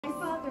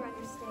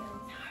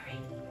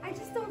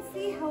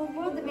how a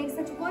world that makes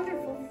such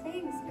wonderful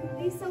things could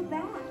be so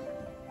bad.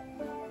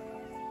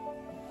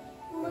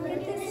 Look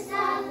at this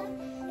stuff,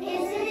 isn't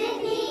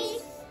it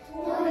neat?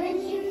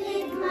 Wouldn't you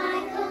think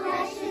my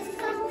collection's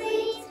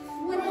complete?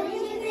 Wouldn't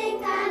you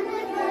think I'm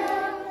the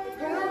girl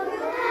who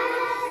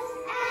has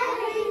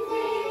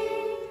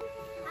everything?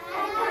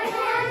 I've got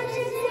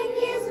gadgets and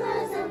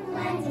gizmos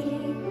aplenty.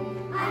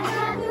 I've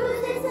got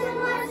boozes and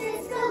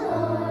watches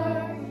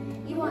galore.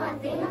 You want a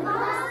thing of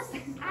us?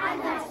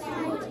 I've got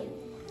 20.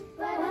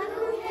 But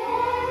who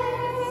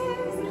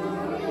cares?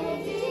 No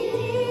big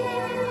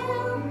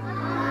deal. I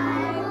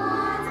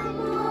want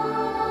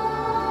more.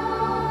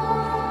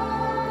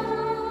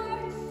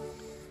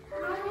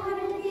 I want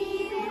to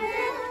be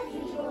where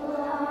people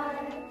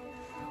are.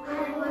 I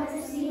want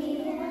to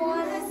see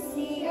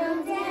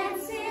them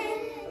dancing,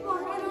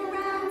 walking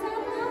around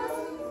on those,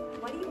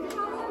 what do you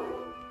call them?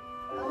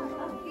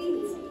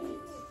 Feet.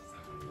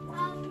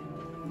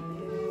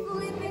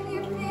 Flipping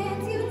your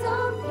fins, you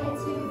don't get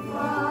too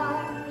far.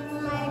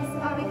 Legs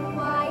are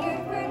required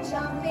for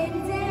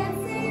jumping,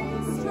 dancing,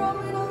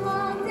 strolling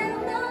along down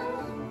the,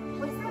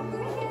 what's that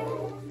word again?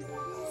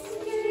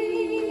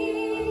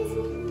 Street.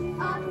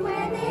 Up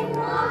where they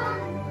walk,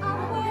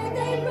 up where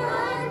they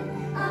run,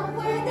 up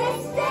where they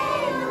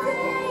stay all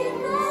day in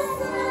the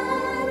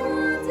sun,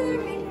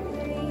 wandering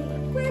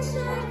free. Wish I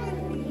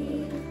could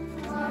be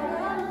part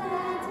of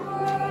that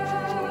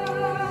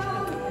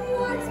world.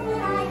 What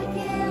would I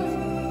give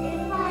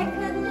if I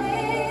could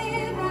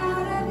live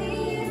out of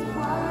these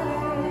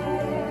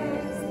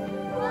waters?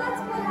 What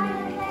would I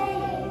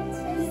pay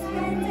to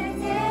spend a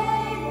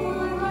day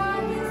more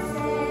on the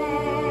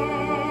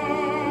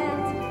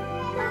sand?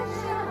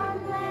 Gotcha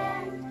on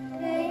land,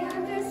 they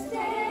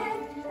understand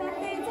that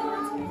they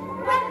don't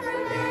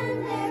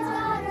recommend their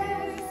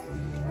daughters.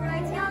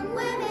 Bright young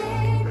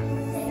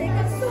women, sick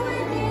of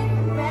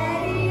swimming,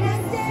 ready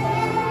to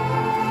stand.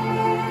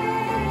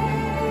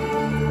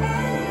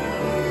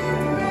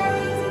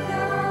 Ready to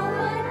go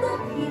what the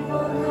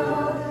people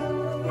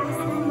know. Ask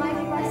them my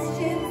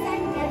questions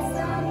and get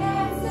some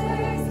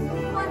answers.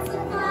 What's a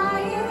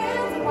fire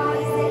and why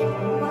is it?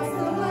 What's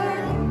the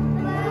word?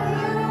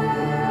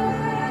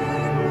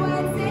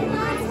 When's it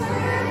my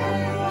turn?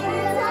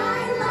 Because I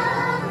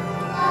love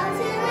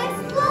to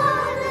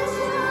explore the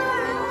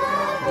shore of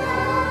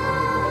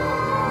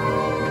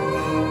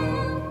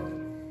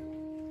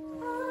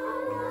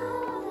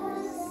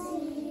the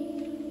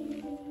sea.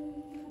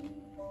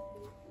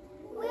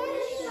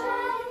 Wish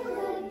I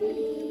could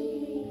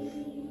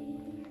be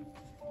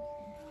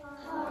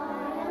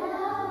part of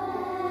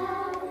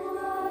that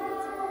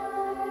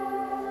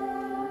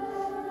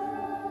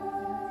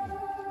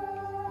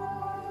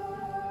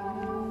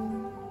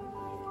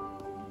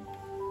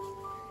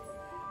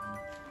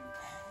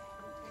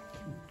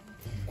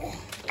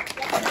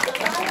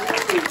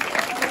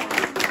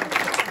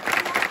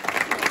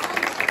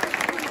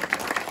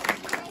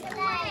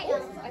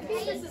I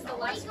think this is the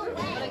last group,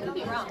 but I could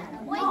be wrong.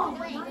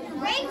 Break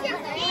your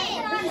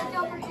fin!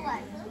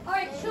 All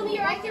right, show me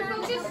your active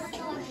focus.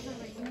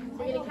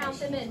 We're gonna count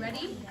them in.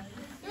 Ready?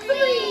 3, 2,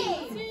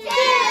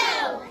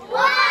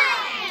 1,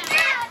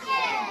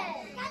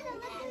 action!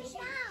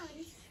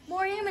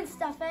 More human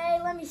stuff, eh?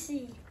 Let me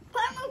see.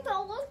 Can you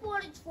tell us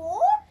what it's for?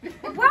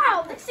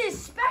 Wow, this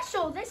is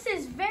special. This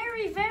is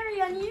very, very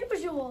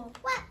unusual.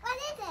 What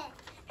is it?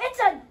 It's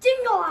a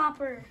dingle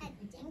hopper. A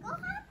dingle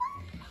hopper?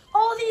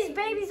 Oh, these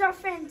babies are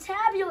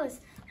fantabulous.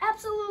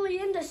 Absolutely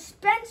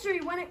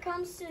indispensable when it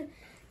comes to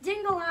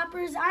dingle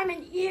hoppers. I'm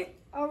a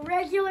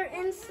regular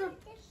encyclopedia.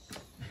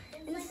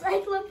 Does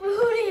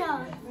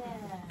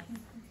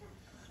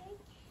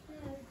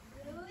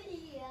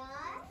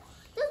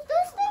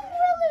this thing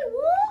really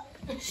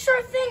work?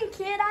 Sure thing,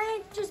 kid. I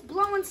ain't just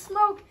blowing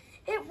smoke.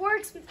 It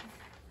works.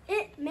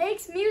 It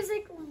makes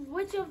music,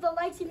 which of the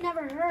likes you've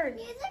never heard.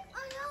 Music?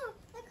 Oh no,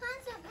 the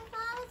concert. My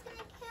father was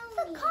gonna kill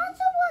me. The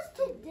concert was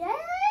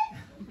today?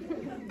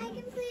 I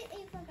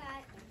completely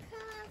forgot.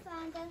 Come on,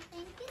 Fonda.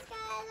 Thank you,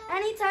 Skylar.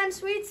 Anytime,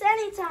 sweets,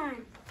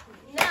 anytime.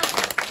 Now,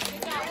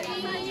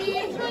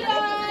 ready? Put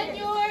on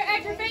your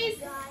active face.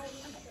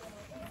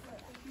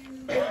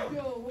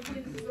 Go.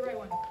 Hopefully this is the right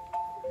one.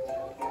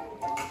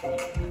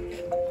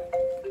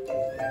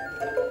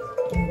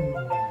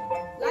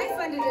 Life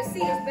under the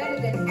sea is better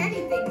than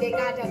anything they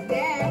got up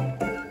there.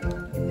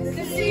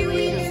 The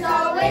seaweed is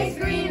always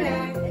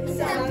greener in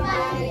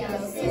somebody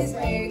else's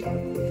lake.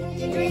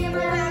 You dream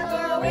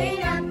about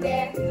going up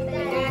there,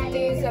 but That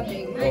is a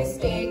big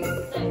mistake.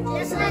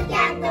 just look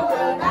at the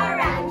world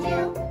around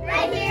you,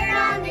 right here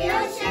on the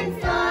ocean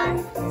floor.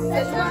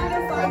 Such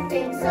wonderful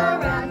things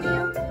around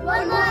you.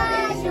 What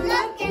more is you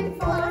looking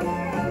for?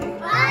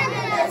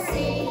 Under the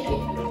sea,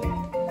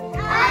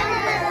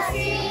 under the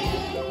sea.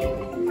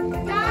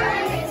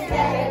 Darling, it's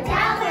better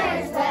down where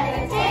it's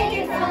better. Take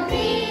it from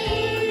me.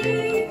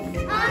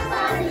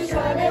 On the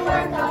shore they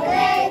work all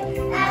day,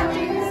 out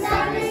in the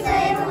sun they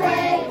slave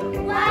away.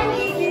 Why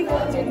we keep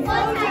floating,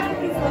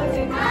 floating,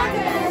 floating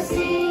under the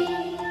sea.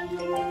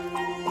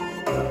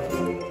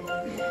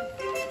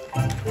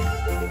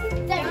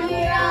 Then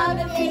hear all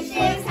the fish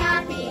is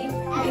happy.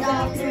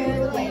 out through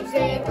the waves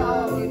they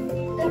roll.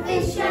 The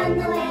fish on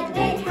the land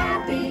ain't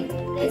happy,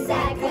 they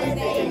sad 'cause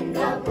they're in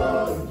the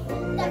pool.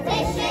 The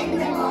fish in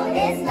the mold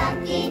is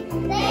lucky,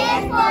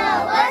 therefore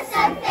what's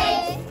their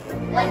fate?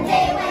 One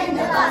day when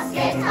the boss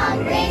gets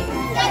hungry,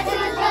 guess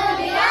who's gonna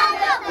be on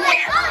the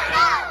plate? Oh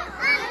no!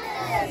 Under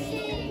the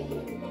sea,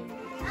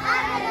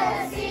 under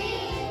the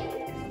sea.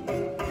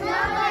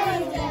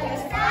 Nobody's gonna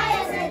fry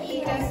us and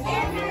eat us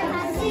under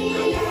the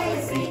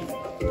sea.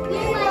 We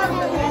want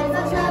the land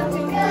of love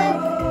to good,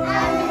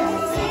 under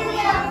the sea we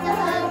off the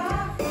hook.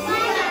 We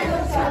got no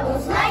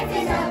troubles, life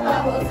is a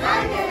bubbles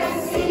under the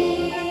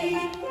sea.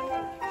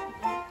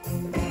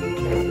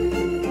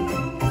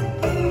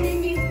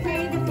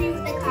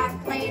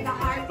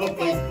 The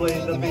bass play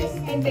the bass,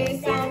 And they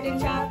sound and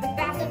chop the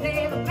bass of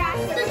their brass.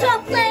 The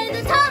top play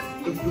the top.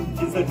 the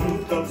flute is a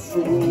flute of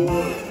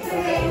shore. So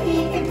then he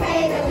can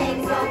play the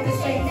links on the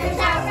strings. There's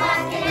out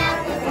rocking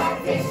out the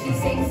rockfish he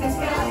sings.